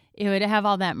wine, it would have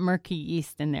all that murky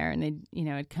yeast in there, and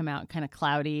it'd come out kind of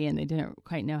cloudy, and they didn't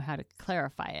quite know how to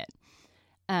clarify it.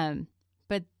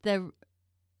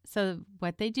 So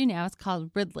what they do now is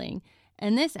called riddling,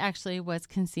 and this actually was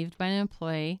conceived by an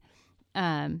employee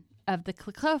of the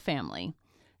Clicquot family.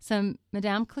 So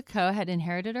Madame Clicquot had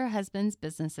inherited her husband's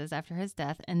businesses after his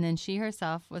death, and then she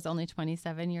herself was only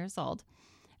 27 years old.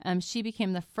 She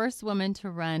became the first woman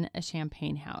to run a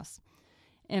champagne house.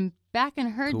 And back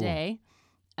in her day,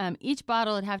 each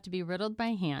bottle would have to be riddled by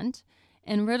hand,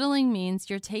 And riddling means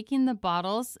you're taking the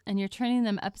bottles and you're turning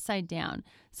them upside down.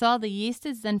 So all the yeast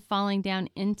is then falling down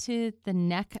into the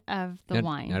neck of the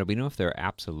wine. Now, do we know if they're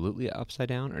absolutely upside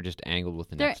down or just angled with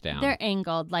the necks down? They're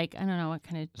angled, like, I don't know what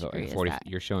kind of degree is that.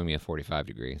 You're showing me a 45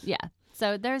 degrees. Yeah.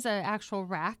 So there's an actual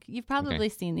rack. You've probably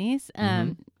seen these.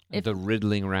 The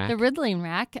riddling rack. The riddling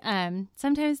rack.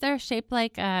 Sometimes they're shaped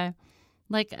like a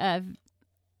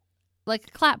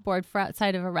clapboard for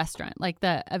outside of a restaurant, like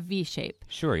a V shape.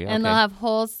 Sure, yeah. And they'll have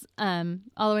holes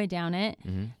all the way down it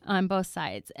on both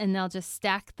sides, and they'll just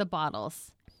stack the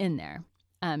bottles in there.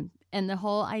 And the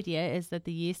whole idea is that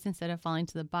the yeast, instead of falling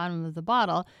to the bottom of the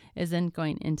bottle, is then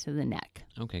going into the neck.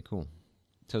 Okay, cool.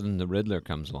 So then the Riddler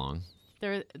comes along.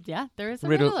 There is a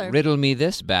Riddler. Riddle me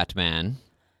this, Batman.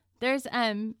 There's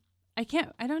I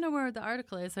don't know where the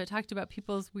article is. So I talked about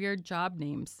people's weird job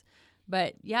names,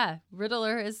 but yeah,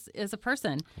 Riddler is a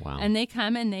person. Wow. And they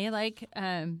come and they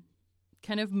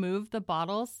kind of move the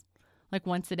bottles like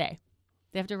once a day.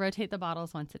 They have to rotate the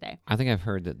bottles once a day. I think I've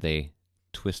heard that they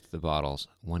twist the bottles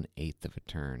 1/8 of a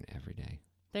turn every day.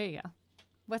 There you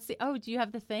go. Do you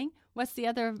have the thing? What's the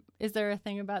other? Is there a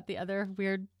thing about the other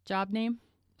weird job name?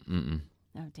 Mm-mm.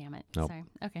 Oh, damn it. Nope. Sorry.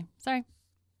 Okay. Sorry.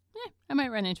 I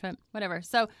might run into it. Whatever.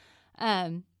 So,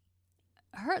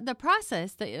 the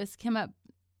process that came up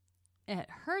at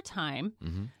her time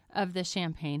of the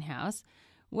Champagne House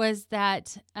was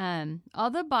that all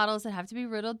the bottles that have to be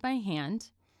riddled by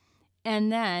hand, and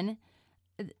then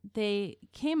they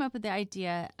came up with the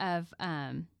idea of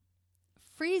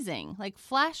freezing, like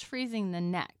flash freezing the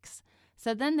necks.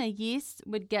 So then the yeast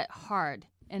would get hard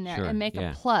in there and make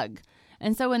a plug.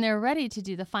 And so when they're ready to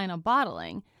do the final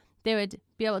bottling, they would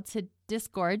be able to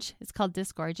disgorge. It's called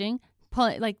disgorging,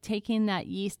 taking that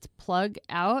yeast plug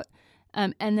out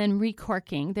and then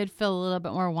recorking. They'd fill a little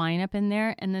bit more wine up in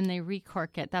there, and then they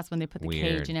recork it. That's when they put the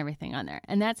cage and everything on there.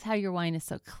 And that's how your wine is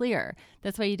so clear.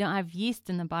 That's why you don't have yeast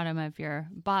in the bottom of your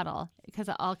bottle, because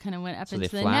it all kind of went up into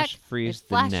the neck. Flash freeze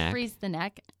the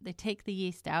neck. They take the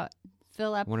yeast out,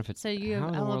 fill up, so you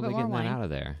have a little bit more wine. How in the world are they getting that out of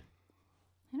there?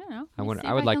 I don't know.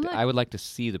 I would like to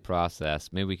see the process.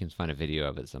 Maybe we can find a video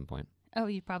of it at some point. Oh,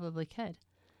 you probably could.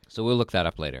 So we'll look that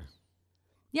up later.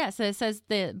 Yeah, so it says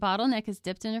the bottleneck is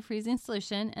dipped in a freezing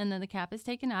solution, and then the cap is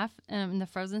taken off, and the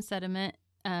frozen sediment,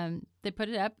 they put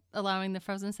it up, allowing the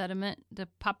frozen sediment to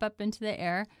pop up into the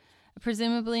air,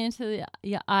 presumably into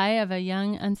the eye of a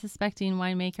young, unsuspecting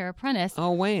winemaker apprentice.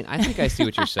 Oh, Wayne, I think I see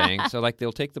what you're saying. So,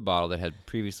 they'll take the bottle that had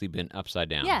previously been upside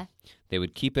down. Yeah. They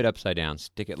would keep it upside down,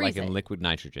 stick it Freeze in liquid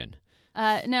nitrogen. No,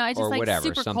 I just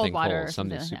super something cold water. Cold,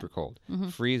 something super cold. Mm-hmm.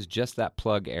 Freeze just that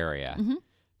plug area. Mm-hmm.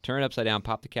 Turn it upside down,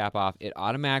 pop the cap off. It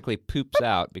automatically poops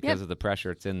out because of the pressure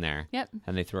it's in there. Yep.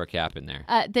 And they throw a cap in there.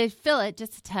 They fill it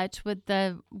just a touch with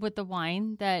the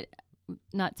wine that,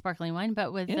 not sparkling wine,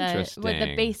 but with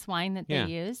the base wine that they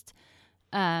used.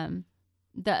 The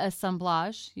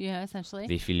assemblage, essentially.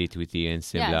 The filet with the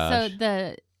assemblage.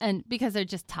 Yeah, so because they're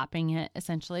just topping it,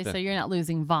 essentially, so you're not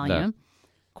losing volume. The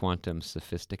quantum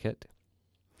sophisticate.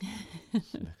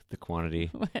 The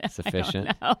quantity sufficient.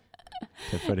 I don't know.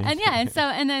 To put in.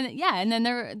 And then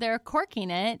they're corking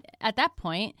it at that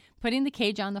point, putting the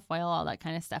cage on, the foil, all that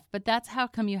kind of stuff. But that's how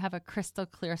come you have a crystal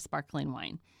clear sparkling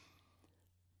wine.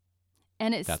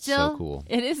 And that's so cool.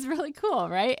 It is really cool,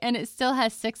 right? And it still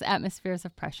has 6 atmospheres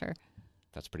of pressure.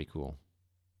 That's pretty cool.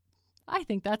 I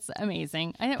think that's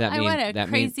amazing. What a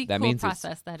crazy cool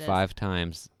process that is. 5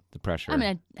 times the pressure. I'm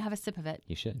going to have a sip of it.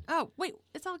 You should. Oh, wait,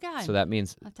 it's all gone. So that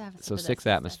means, I'll have to have a sip so of 6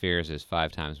 atmospheres is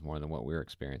 5 times more than what we're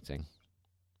experiencing.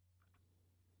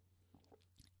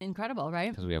 Incredible,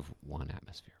 right? Because we have 1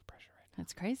 atmosphere of pressure right now.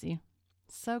 That's crazy.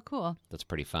 So cool. That's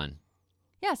pretty fun.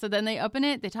 Yeah, so then they open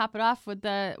it, they top it off with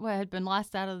what had been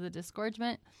lost out of the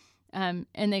disgorgement, and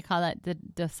they call that the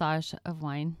dosage of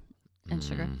wine and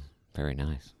sugar. Very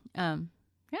nice. Yeah,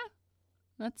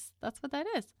 that's what that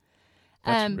is.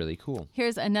 That's really cool.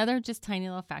 Here's another just tiny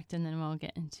little fact, and then we'll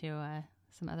get into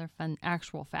some other fun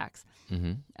actual facts.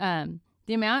 Mm-hmm.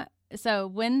 The amount, so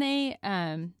when they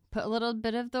put a little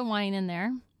bit of the wine in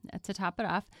there to top it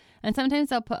off, and sometimes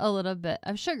they'll put a little bit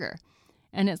of sugar,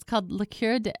 and it's called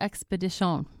liqueur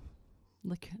d'expedition,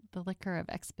 the liquor of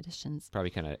expeditions. Probably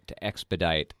kind of to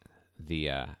expedite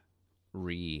the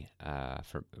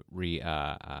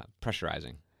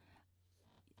pressurizing.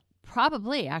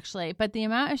 Probably, actually, but the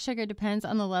amount of sugar depends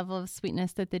on the level of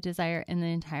sweetness that they desire in the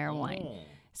entire wine.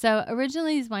 So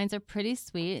originally these wines are pretty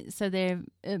sweet, so they've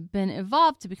been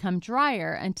evolved to become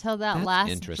drier until that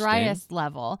last driest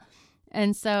level,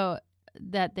 and so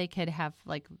that they could have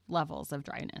levels of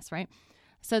dryness, right?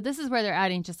 So this is where they're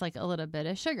adding just a little bit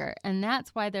of sugar, and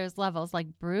that's why there's levels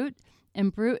like Brut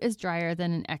and brut is drier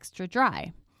than an extra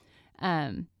dry.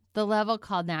 The level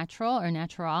called natural or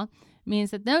natural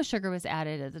means that no sugar was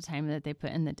added at the time that they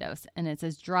put in the dose, and it's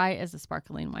as dry as a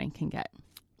sparkling wine can get.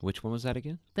 Which one was that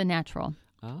again? The natural.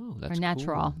 Oh, that's or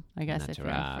natural, cool. I guess Natural.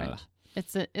 if you're in French.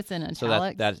 It's an italics. So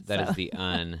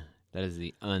that is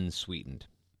the unsweetened.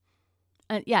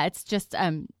 Yeah, it's just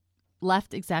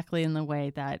left exactly in the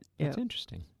way that That's it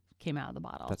interesting. came out of the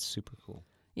bottle. That's super cool.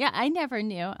 Yeah, I never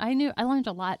knew. I learned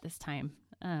a lot this time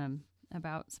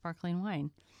about sparkling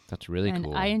wine. That's really and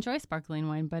cool. I enjoy sparkling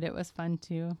wine, but it was fun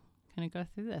to kind of go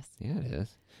through this. Yeah, it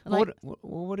is. Like-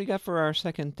 What do you got for our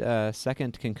second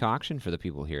concoction for the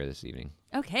people here this evening?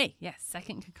 Okay, yes,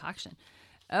 second concoction.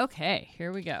 Okay,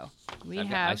 here we go.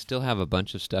 I still have a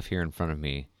bunch of stuff here in front of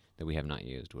me that we have not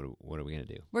used. What are we going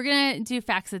to do? We're going to do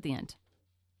facts at the end.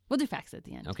 We'll do facts at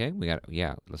the end. Okay,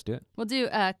 let's do it. We'll do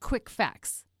quick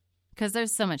facts because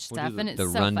there's so much stuff and it's the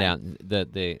so rundown.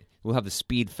 fun. We'll have the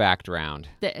speed fact round.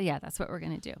 Yeah, that's what we're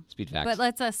going to do. Speed facts. But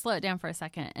let's slow it down for a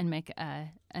second and make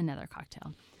another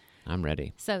cocktail. I'm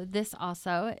ready. So this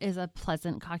also is a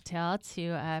pleasant cocktail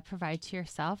to provide to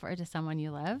yourself or to someone you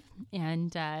love,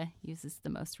 and uses the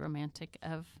most romantic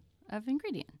of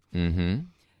ingredient. Mm-hmm.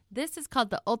 This is called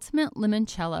the Ultimate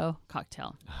Limoncello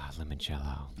Cocktail.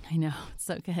 Limoncello. I know, it's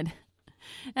so good.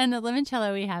 And the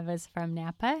limoncello we have is from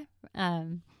Napa,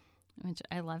 which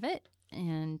I love it.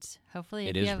 And hopefully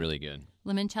It is really good.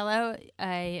 Limoncello,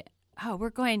 we're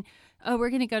going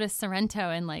to go to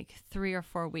Sorrento in like 3 or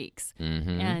 4 weeks.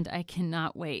 Mm-hmm. And I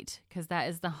cannot wait because that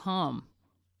is the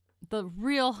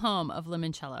real home of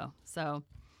limoncello. So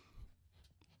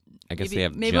I guess they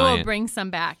have maybe giant, we'll bring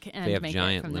some back and they have make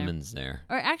giant it from lemons there.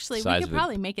 Or actually, we Size could of a-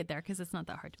 probably make it there because it's not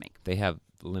that hard to make. They have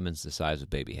lemons the size of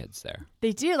baby heads there.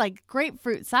 They do, like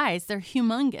grapefruit size. They're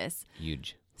humongous.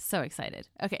 Huge. So excited.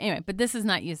 Okay, anyway, but this is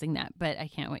not using that, but I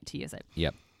can't wait to use it.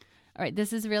 Yep. All right,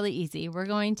 this is really easy. We're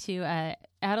going to add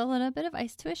a little bit of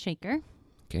ice to a shaker.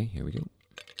 Okay, here we go.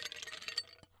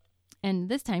 And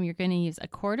this time you're going to use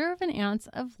 1/4 ounce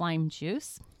of lime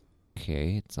juice.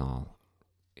 Okay,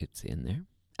 it's in there.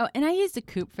 Oh, and I used a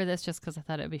coupe for this just because I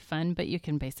thought it would be fun, but you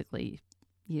can basically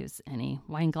use any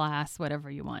wine glass, whatever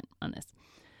you want on this.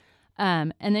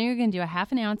 And then you're going to do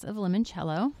 1/2 ounce of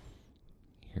limoncello.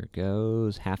 Here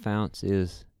goes. 1/2 ounce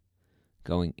is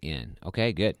going in.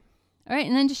 Okay, good. All right,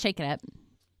 and then just shake it up.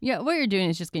 Yeah, what you're doing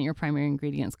is just getting your primary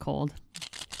ingredients cold.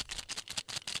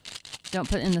 Don't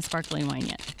put in the sparkling wine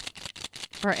yet.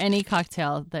 For any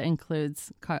cocktail that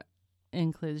includes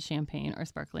champagne or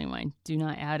sparkling wine, do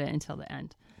not add it until the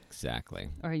end, Exactly.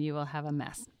 or you will have a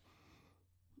mess.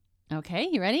 Okay,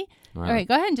 you ready? All All right,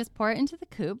 go ahead and just pour it into the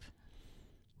coupe.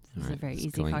 This is right, a very it's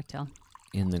easy going cocktail.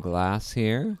 In the glass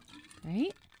here.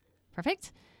 Right?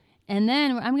 Perfect. And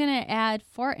then I'm going to add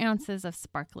 4 ounces of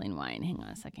sparkling wine. Hang on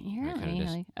a second here. That kinda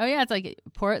just- Oh, yeah, it's like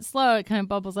pour it slow. It kind of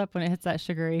bubbles up when it hits that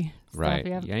sugary Right.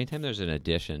 stuff. Yeah, anytime there's an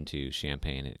addition to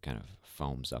champagne, it kind of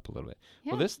foams up a little bit.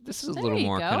 Yeah. Well, this is a There little you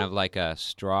more go. kind of like a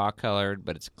straw colored,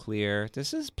 but it's clear.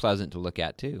 This is pleasant to look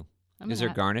at too. Is there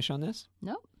garnish on this?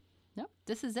 Nope.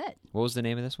 This is it. What was the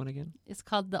name of this one again? It's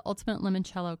called the Ultimate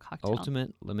Limoncello Cocktail.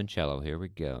 Ultimate Limoncello. Here we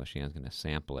go. Shannon's going to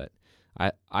sample it.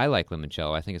 I like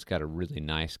limoncello. I think it's got a really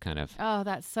nice kind of Oh,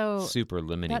 that's so super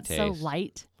lemony that's taste. so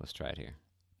light. Let's try it here.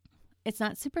 It's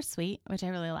not super sweet, which I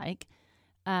really like.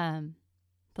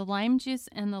 The lime juice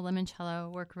and the limoncello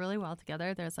work really well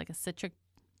together. There's like a citric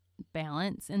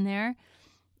balance in there,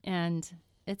 and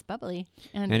it's bubbly,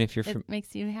 and if you're it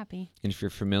makes you happy. And if you're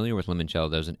familiar with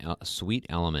limoncello, there's a sweet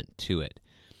element to it.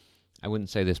 I wouldn't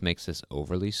say this makes this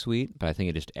overly sweet, but I think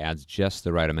it just adds just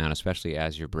the right amount, especially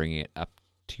as you're bringing it up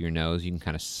to your nose. You can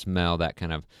kind of smell that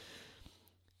kind of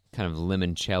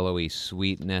limoncello-y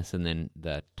sweetness, and then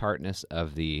the tartness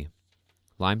of the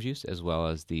lime juice as well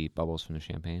as the bubbles from the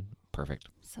champagne. Perfect.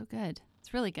 So good.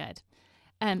 It's really good.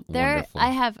 Wonderful.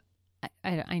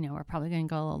 I know we're probably going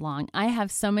to go a little long. I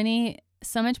have so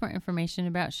much more information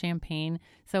about champagne,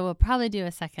 so we'll probably do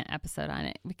a second episode on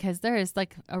it because there is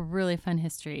like a really fun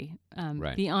history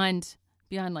Right. beyond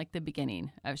like the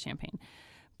beginning of champagne.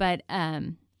 But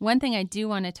one thing I do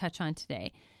want to touch on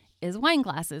today is wine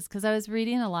glasses, because I was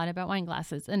reading a lot about wine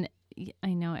glasses, and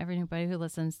I know everybody who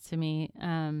listens to me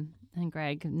and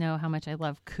Greg know how much I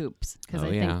love coupes because I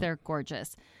think they're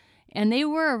gorgeous. And they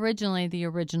were originally the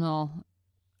original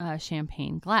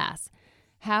champagne glass.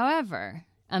 However,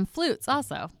 flutes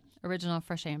also original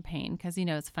for champagne because,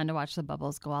 it's fun to watch the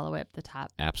bubbles go all the way up the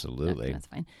top. Absolutely. That's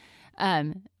fine.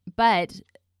 But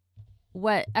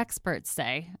what experts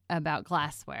say about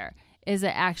glassware is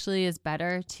it actually is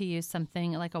better to use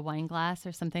something like a wine glass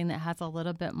or something that has a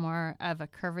little bit more of a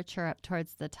curvature up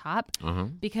towards the top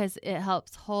because it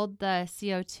helps hold the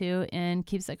CO2 and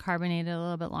keeps it carbonated a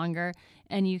little bit longer,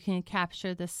 and you can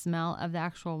capture the smell of the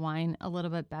actual wine a little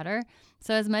bit better.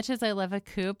 So as much as I love a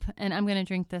coupe, and I'm going to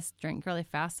drink this drink really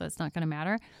fast, so it's not going to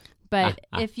matter. But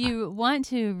if you want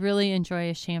to really enjoy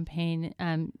a champagne,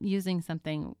 using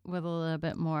something with a little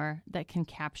bit more that can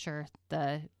capture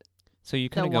the So you're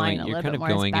kind of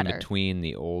going in between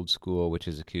the old school, which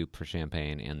is a coupe for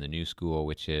champagne, and the new school,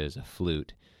 which is a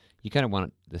flute. You kind of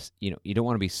want this, you don't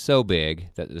want to be so big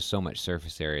that there's so much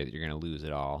surface area that you're going to lose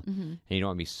it all. And you don't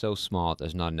want to be so small that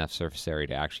there's not enough surface area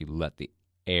to actually let the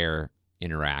air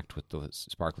interact with the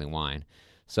sparkling wine.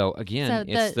 So again,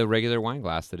 it's the regular wine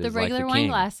glass that is like the king. The regular wine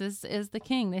glass is the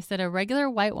king. They said a regular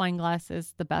white wine glass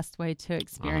is the best way to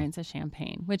experience a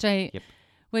champagne, which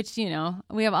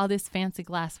we have all this fancy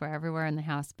glassware everywhere in the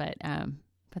house, but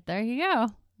there you go.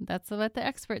 That's what the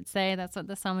experts say. That's what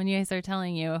the sommeliers are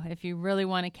telling you. If you really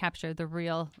want to capture the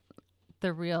real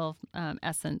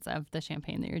essence of the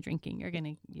champagne that you're drinking, you're going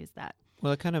to use that.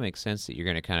 Well, it kind of makes sense that you're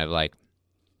going to kind of like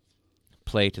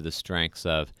play to the strengths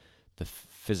of the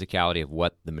physicality of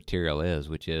what the material is,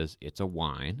 which is it's a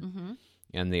wine.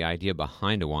 And the idea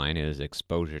behind a wine is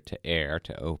exposure to air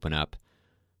to open up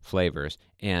flavors.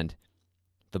 And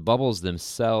the bubbles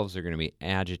themselves are going to be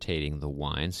agitating the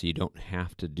wine, so you don't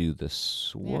have to do the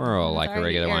swirl like a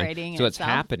regular wine. So it's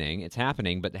happening,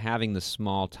 but having the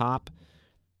small top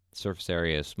surface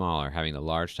area is smaller, having the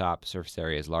large top surface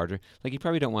area is larger. Like you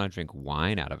probably don't want to drink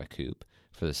wine out of a coupe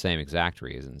for the same exact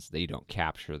reasons, that you don't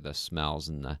capture the smells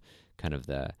and the kind of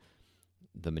the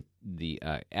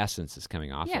essence is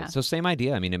coming off it. So same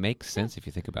idea. I mean, it makes sense if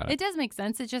you think about it. It does make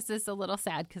sense. It just is a little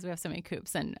sad because we have so many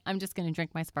coupes, and I'm just going to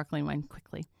drink my sparkling wine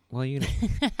quickly. Well,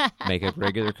 make a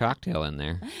regular cocktail in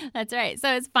there. That's right.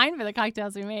 So it's fine for the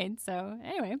cocktails we made. So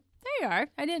anyway, there you are.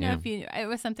 I didn't know if it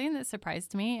was something that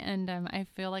surprised me, and I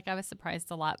feel like I was surprised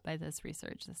a lot by this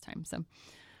research this time. So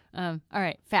all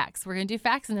right, facts. We're going to do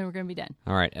facts, and then we're going to be done.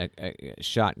 All right,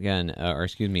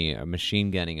 a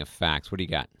machine gunning of facts. What do you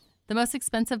got? The most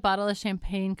expensive bottle of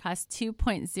champagne cost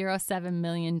 $2.07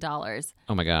 million.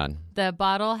 Oh, my God. The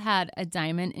bottle had a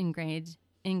diamond ingrained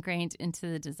into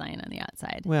the design on the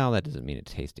outside. Well, that doesn't mean it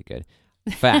tasted good.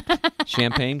 Fact,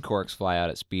 champagne corks fly out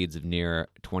at speeds of near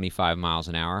 25 miles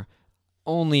an hour,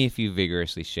 only if you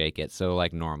vigorously shake it. So,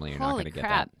 like, normally you're not going to get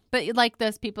that. But like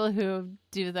those people who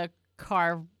do the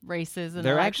car races. And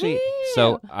they're actually, wee!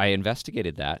 So I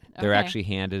investigated that. They're actually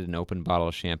handed an open bottle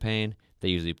of champagne. They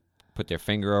usually put their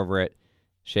finger over it,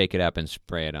 shake it up, and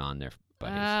spray it on their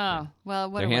buddies. Oh, well,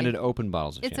 they're handed open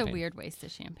bottles of champagne. It's a weird waste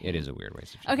of champagne. It is a weird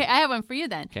waste of champagne. Okay, I have one for you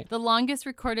then. Okay. The longest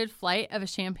recorded flight of a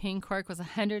champagne cork was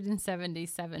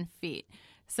 177 feet.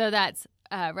 So that's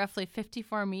roughly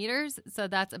 54 meters. So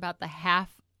that's about the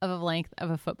half of the length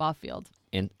of a football field.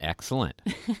 Excellent.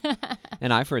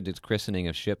 And I've heard that christening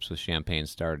of ships with champagne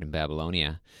started in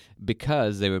Babylonia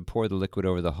because they would pour the liquid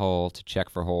over the hull to check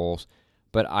for holes.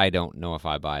 But I don't know if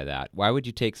I buy that. Why would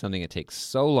you take something that takes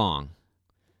so long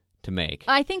to make?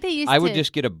 I think they I would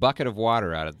just get a bucket of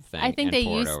water out of the thing. I think they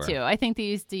used to. I think they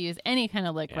used to use any kind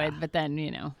of liquid, but then,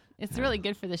 it's really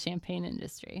good for the champagne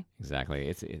industry. Exactly.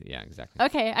 Exactly.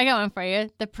 Okay, I got one for you.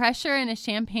 The pressure in a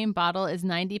champagne bottle is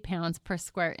 90 pounds per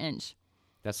square inch.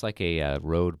 That's like a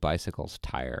road bicycle's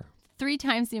tire. 3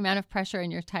 times the amount of pressure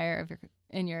in your tire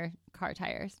in your car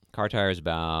tires. Car tires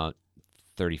about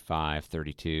 35,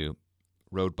 32.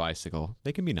 Road bicycle,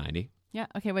 they can be 90. Yeah.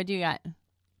 Okay, what do you got?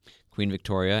 Queen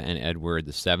Victoria and Edward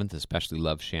VII especially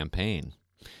loved champagne.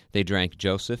 They drank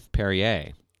Joseph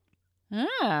Perrier.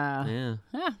 Ah. Yeah.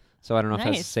 Ah, so I don't know if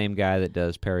that's the same guy that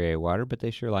does Perrier water, but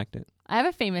they sure liked it. I have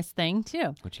a famous thing,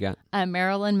 too. What you got?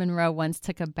 Marilyn Monroe once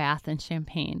took a bath in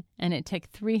champagne, and it took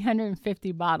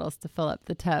 350 bottles to fill up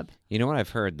the tub. You know what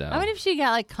I've heard, though? I wonder if she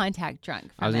got, contact drunk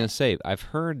from I was going to say, I've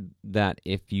heard that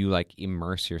if you,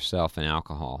 immerse yourself in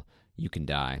alcohol, you can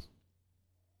die.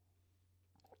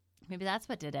 Maybe that's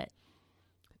what did it.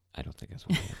 I don't think that's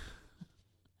what did it.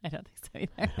 I don't think so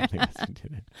either. I don't think that's what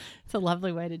did it. It's a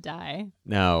lovely way to die.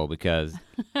 No, because...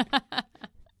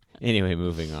 Anyway,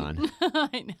 moving on.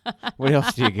 I know. What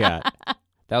else do you got?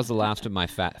 That was the last of my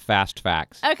fast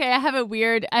facts. Okay, I have a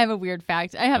weird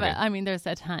fact. There's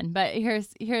a ton, but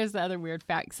here's the other weird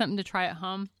fact. Something to try at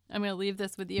home. I'm going to leave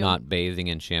this with you. Not bathing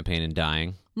in champagne and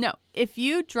dying. No. If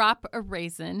you drop a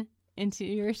raisin into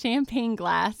your champagne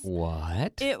glass.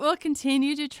 What? It will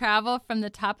continue to travel from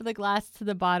the top of the glass to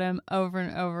the bottom over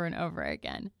and over and over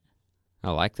again.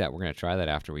 I like that. We're going to try that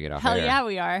after we get off Hell air. yeah,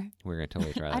 we are. We're going to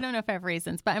totally try that. I don't know if I have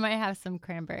raisins, but I might have some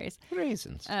cranberries.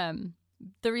 Raisins.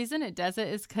 The reason it does it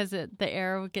is because the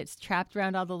air gets trapped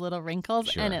around all the little wrinkles,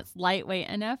 Sure. and it's lightweight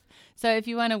enough. So if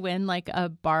you want to win like a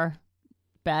bar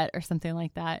bet or something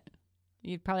like that,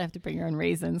 you'd probably have to bring your own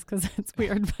raisins because it's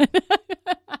weird.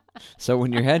 So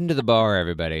when you're heading to the bar,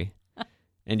 everybody,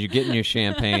 and you're getting your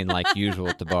champagne like usual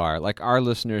at the bar, like our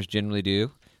listeners generally do,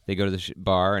 they go to the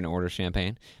bar and order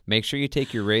champagne. Make sure you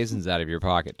take your raisins out of your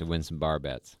pocket to win some bar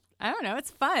bets. I don't know. It's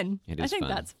fun. It is I think fun.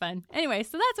 that's fun. Anyway,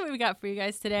 so that's what we got for you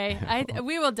guys today.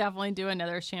 We will definitely do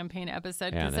another champagne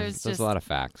episode Yeah, because there's just a lot of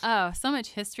facts. so much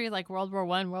history, like World War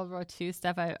I, World War II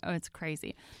stuff. It's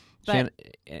crazy. But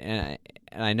Shannon,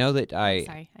 and I know that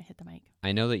sorry, I hit the mic.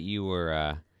 I know that you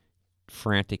were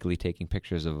frantically taking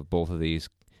pictures of both of these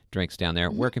drinks down there.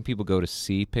 Mm-hmm. Where can people go to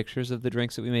see pictures of the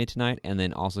drinks that we made tonight, and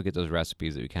then also get those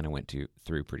recipes that we kind of went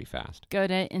through pretty fast? Go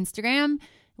to Instagram,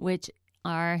 which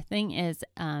our thing is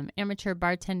amateur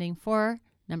bartending 4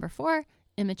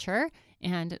 immature.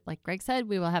 And like Greg said,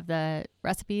 we will have the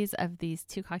recipes of these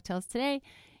 2 cocktails today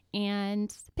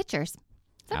and pictures.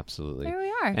 So Absolutely. there we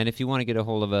are. And if you want to get a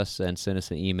hold of us and send us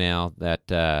an email,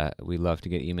 that we love to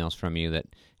get emails from you that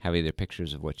have either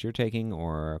pictures of what you're taking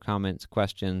or comments,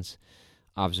 questions,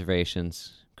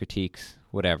 observations, critiques,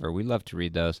 whatever. We love to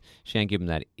read those. Shan, give them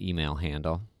that email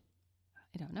handle.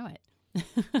 I don't know it.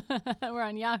 We're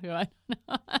on Yahoo. I don't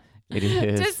know. It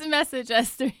is. Just message us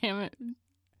through him.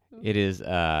 It is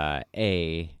A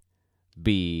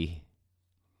B.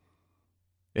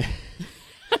 So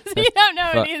you don't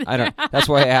know But it either. I don't. That's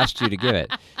why I asked you to give it.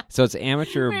 So it's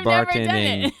amateur We've never done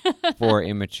bartending it. for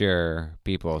immature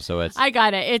people. So it's. I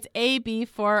got it. It's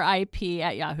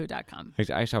ab4ip@yahoo.com. I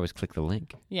should always click the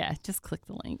link. Yeah, just click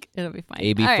the link. It'll be fine.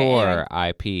 AB4IP All right,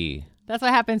 anyway. That's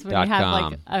what happens when you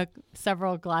have like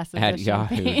several glasses at of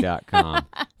champagne. yahoo.com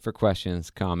for questions,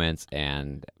 comments,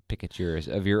 and pictures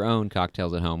of your own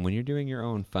cocktails at home when you're doing your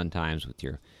own fun times with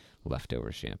your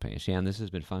leftover champagne. Shan, this has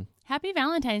been fun. Happy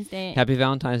Valentine's Day. Happy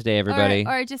Valentine's Day, everybody.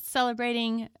 Or just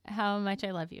celebrating how much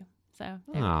I love you. So,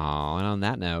 Oh, and on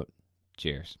that note,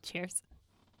 cheers. cheers.